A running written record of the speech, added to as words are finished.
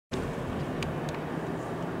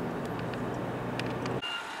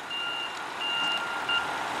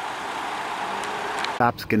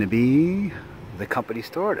Stop's gonna be the company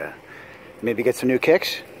store to maybe get some new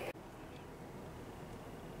kicks.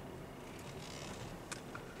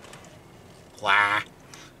 Wah.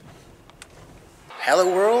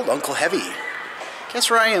 Hello world, Unkle Heavy. Guess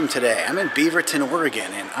where I am today? I'm in Beaverton,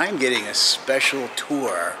 Oregon, and I'm getting a special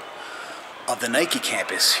tour of the Nike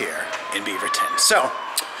campus here in Beaverton. So,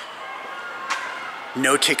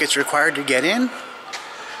 no tickets required to get in.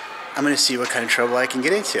 I'm gonna see what kind of trouble I can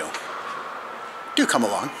get into. Do come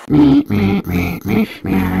along.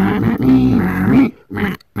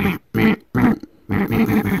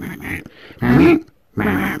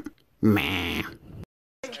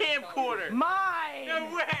 Camcorder. Mine. No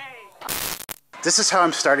way. This is how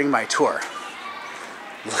I'm starting my tour.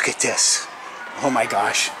 Look at this. Oh my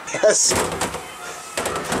gosh. Yes.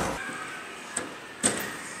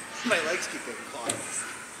 My legs keep getting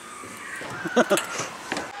caught.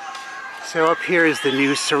 So up here is the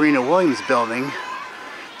new Serena Williams building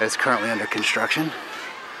that's currently under construction.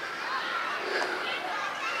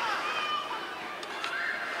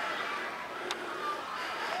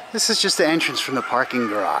 This is just the entrance from the parking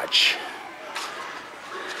garage.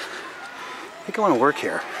 I think I want to work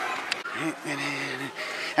here. And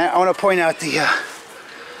I want to point out the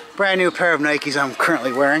brand new pair of Nikes I'm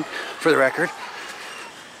currently wearing, for the record.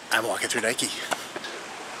 I'm walking through Nike.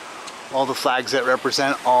 All the flags that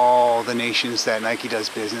represent all the nations that Nike does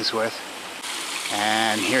business with.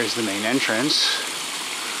 And here's the main entrance.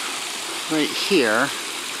 Right here,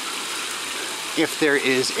 if there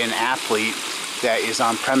is an athlete that is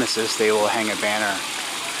on premises, they will hang a banner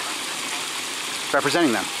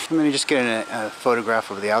representing them. I'm going to just get a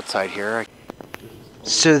photograph of the outside here.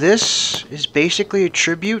 So this is basically a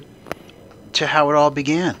tribute to how it all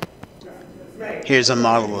began. Here's a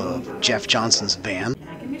model of Jeff Johnson's van.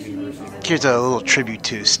 Here's a little tribute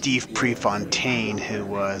to Steve Prefontaine, who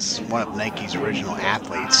was one of Nike's original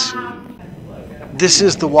athletes. This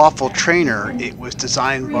is the waffle trainer. It was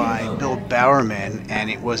designed by Bill Bowerman,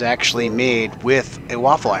 and it was actually made with a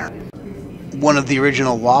waffle iron. One of the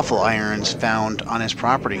original waffle irons found on his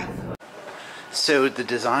property. So the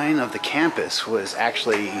design of the campus was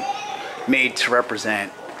actually made to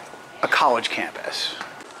represent a college campus.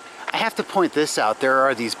 I have to point this out. There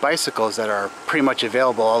are these bicycles that are pretty much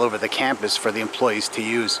available all over the campus for the employees to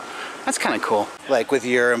use. That's kind of cool. Like with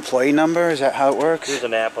your employee number, is that how it works? There's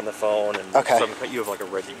an app on the phone, and okay. You have like you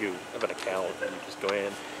have an account, and you just go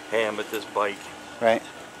in, hey, I'm at this bike. Right.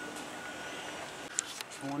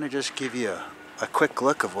 I want to just give you a quick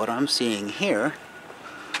look of what I'm seeing here.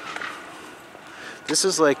 This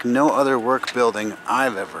is like no other work building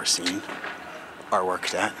I've ever seen or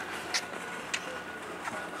worked at.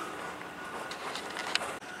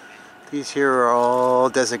 These here are all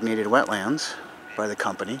designated wetlands by the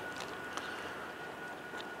company.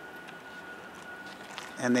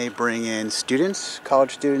 And they bring in students,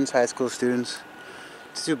 college students, high school students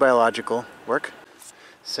to do biological work.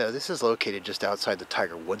 So this is located just outside the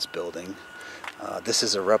Tiger Woods building. This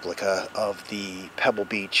is a replica of the Pebble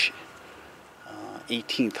Beach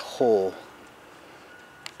 18th hole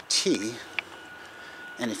tee.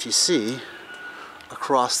 And if you see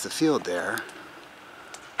across the field there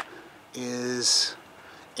is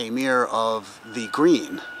a mirror of the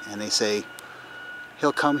green, and they say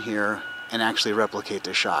he'll come here and actually replicate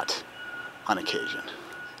the shot on occasion.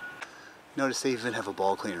 Notice they even have a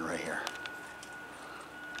ball cleaner right here.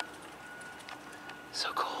 So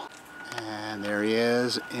cool. And there he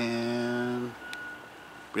is in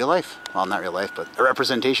real life. Well, not real life, but a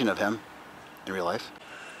representation of him in real life.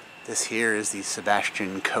 This here is the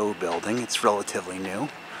Sebastian Coe building. It's relatively new.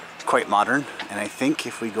 It's quite modern, and I think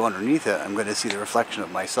if we go underneath it, I'm going to see the reflection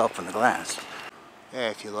of myself in the glass.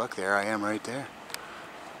 Yeah, if you look there, I am right there.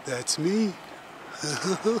 That's me.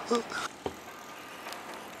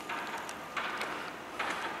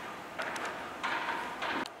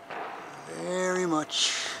 Very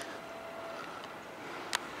much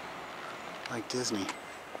like Disney.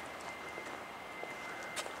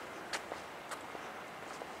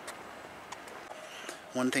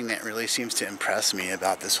 One thing that really seems to impress me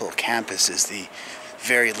about this whole campus is the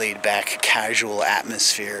very laid-back, casual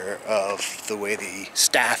atmosphere of the way the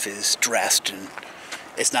staff is dressed, and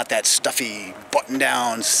it's not that stuffy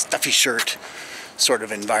button-down, stuffy shirt sort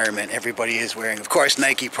of environment. Everybody is wearing, of course,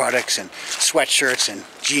 Nike products and sweatshirts and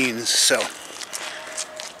jeans, so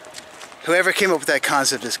whoever came up with that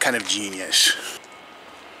concept is kind of genius.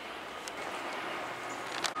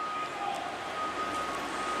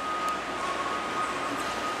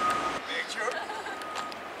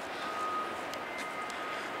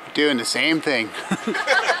 Doing the same thing. These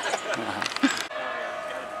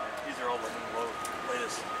are all the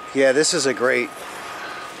latest. Yeah, this is a great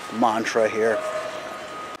mantra here.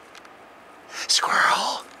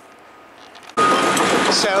 Squirrel!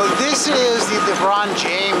 So this is the LeBron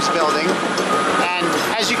James building, and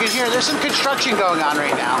as you can hear, there's some construction going on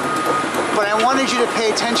right now. But I wanted you to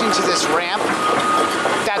pay attention to this ramp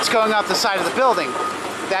that's going out the side of the building.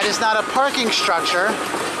 That is not a parking structure.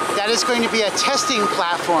 That is going to be a testing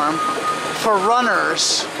platform for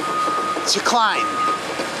runners to climb.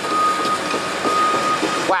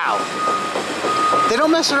 Wow. They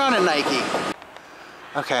don't mess around at Nike.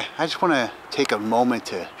 Okay, I just want to take a moment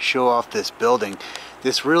to show off this building.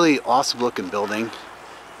 This really awesome looking building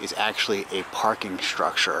is actually a parking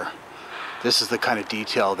structure. This is the kind of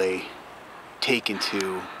detail they take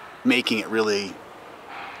into making it really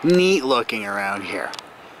neat looking around here.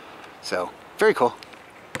 So, very cool.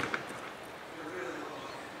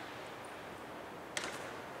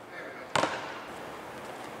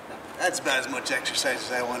 That's about as much exercise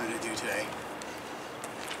as I wanted to do today.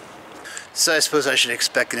 So I suppose I should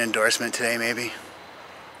expect an endorsement today, maybe?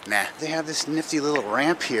 Nah. They have this nifty little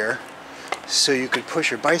ramp here so you could push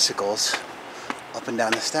your bicycles up and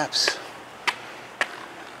down the steps.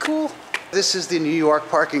 Cool. This is the New York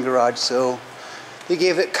parking garage, so they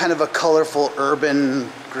gave it kind of a colorful urban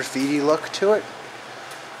graffiti look to it.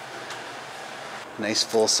 Nice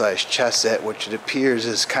full-size chess set, which it appears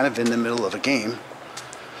is kind of in the middle of a game.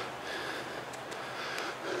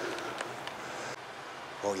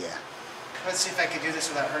 Oh yeah. Let's see if I can do this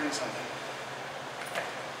without hurting something.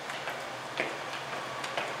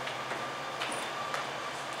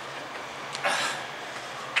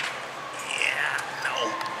 Yeah,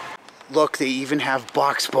 no. Look, they even have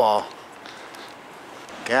box ball.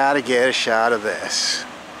 Gotta get a shot of this.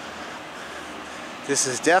 This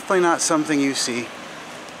is definitely not something you see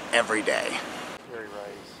every day. Very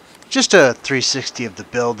right. Just a 360 of the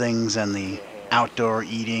buildings and the outdoor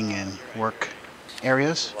eating and work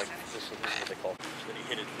areas. Like this is what they call it. So you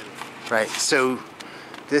hit it through. Right, so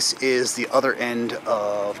this is the other end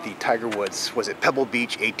of the Tiger Woods. Was it Pebble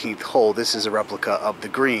Beach 18th hole? This is a replica of the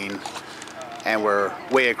green, and we're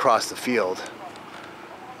way across the field.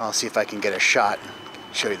 I'll see if I can get a shot,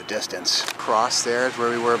 show you the distance. Across there is where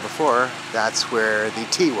we were before. That's where the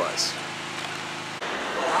tee was.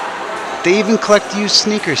 They even collect used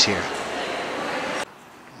sneakers here.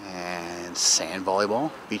 And sand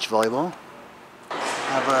volleyball, beach volleyball.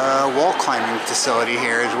 Have a wall climbing facility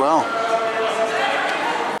here as well.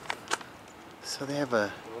 So they have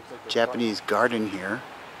a Japanese garden here.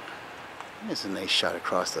 There's a nice shot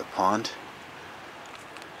across the pond.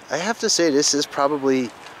 I have to say, this is probably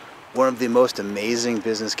one of the most amazing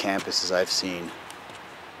business campuses I've seen.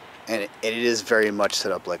 And it is very much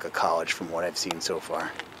set up like a college from what I've seen so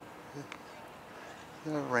far. A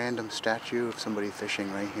random statue of somebody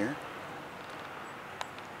fishing right here.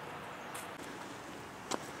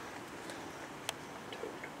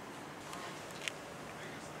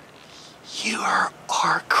 You are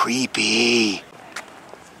creepy.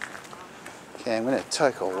 Okay, I'm going to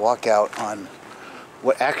take a walk out on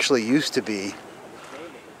what actually used to be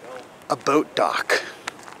a boat dock.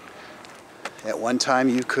 At one time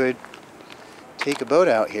you could take a boat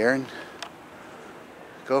out here and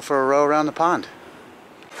go for a row around the pond.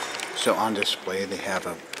 So on display they have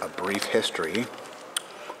a brief history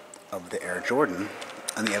of the Air Jordan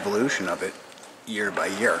and the evolution of it year by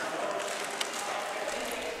year.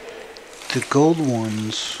 The gold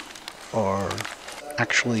ones are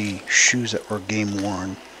actually shoes that were game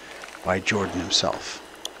worn by Jordan himself.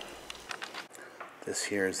 This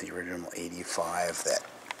here is the original 85 that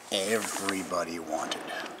everybody wanted.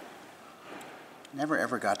 Never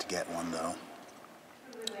ever got to get one though.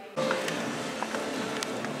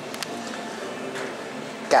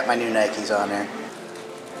 Got my new Nikes on there.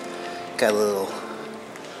 Got a little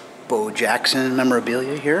Bo Jackson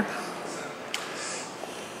memorabilia here.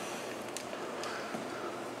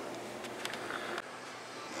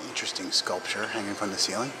 Interesting sculpture hanging from the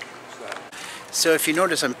ceiling. So if you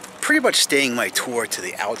notice, I'm pretty much staying my tour to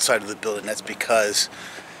the outside of the building. That's because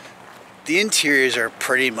the interiors are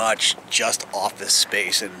pretty much just office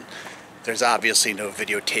space, and there's obviously no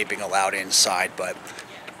videotaping allowed inside, but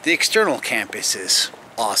the external campus is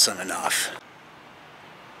awesome enough.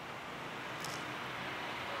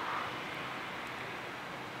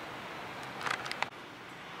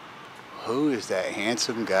 Who is that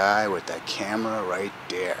handsome guy with that camera right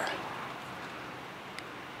there?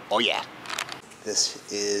 Oh yeah.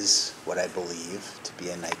 This is what I believe to be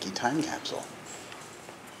a Nike time capsule.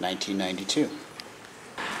 1992.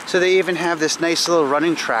 So they even have this nice little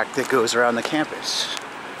running track that goes around the campus.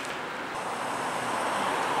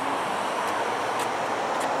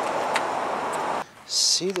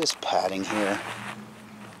 See this padding here?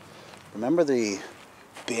 Remember the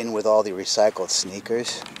bin with all the recycled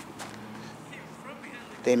sneakers?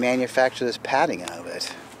 They manufacture this padding out of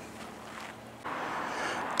it.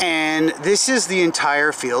 And this is the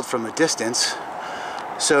entire field from a distance.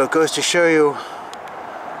 So it goes to show you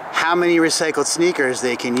how many recycled sneakers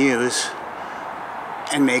they can use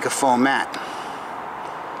and make a foam mat.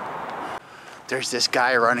 There's this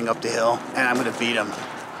guy running up the hill, and I'm gonna beat him.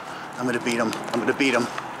 I'm gonna beat him. I'm gonna beat him.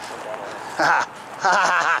 Ha ha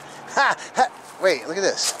ha ha! Wait, look at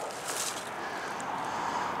this.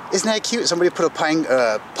 Isn't that cute? Somebody put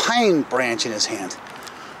a pine branch in his hand.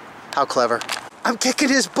 How clever. I'm kicking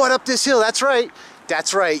his butt up this hill. That's right.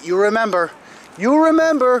 That's right. You remember. You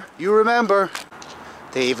remember. You remember.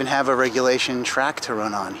 They even have a regulation track to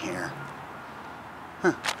run on here.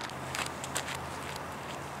 Huh.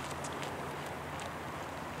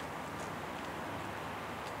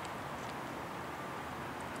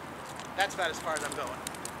 That's about as far as I'm going.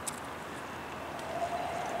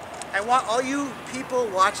 I want all you people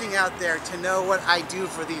watching out there to know what I do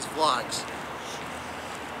for these vlogs.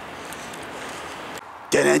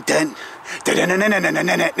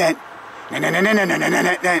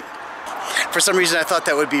 For some reason I thought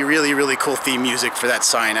that would be really, really cool theme music for that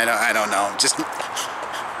sign. I don't know.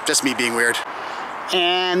 Just me being weird.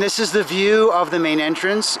 And this is the view of the main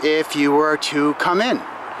entrance if you were to come in.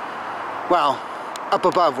 Well, up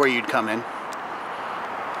above where you'd come in.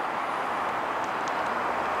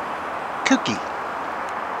 Cookie.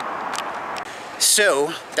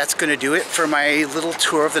 So that's gonna do it for my little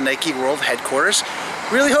tour of the Nike World headquarters.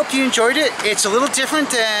 Really hope you enjoyed it. It's a little different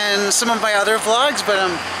than some of my other vlogs, but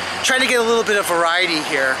I'm trying to get a little bit of variety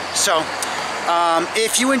here. So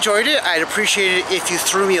if you enjoyed it, I'd appreciate it if you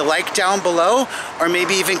threw me a like down below, or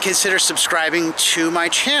maybe even consider subscribing to my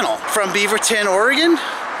channel. From Beaverton, Oregon,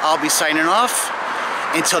 I'll be signing off.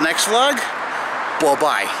 Until next vlog,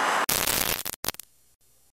 bye-bye.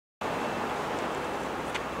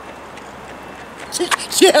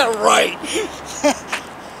 Yeah, right.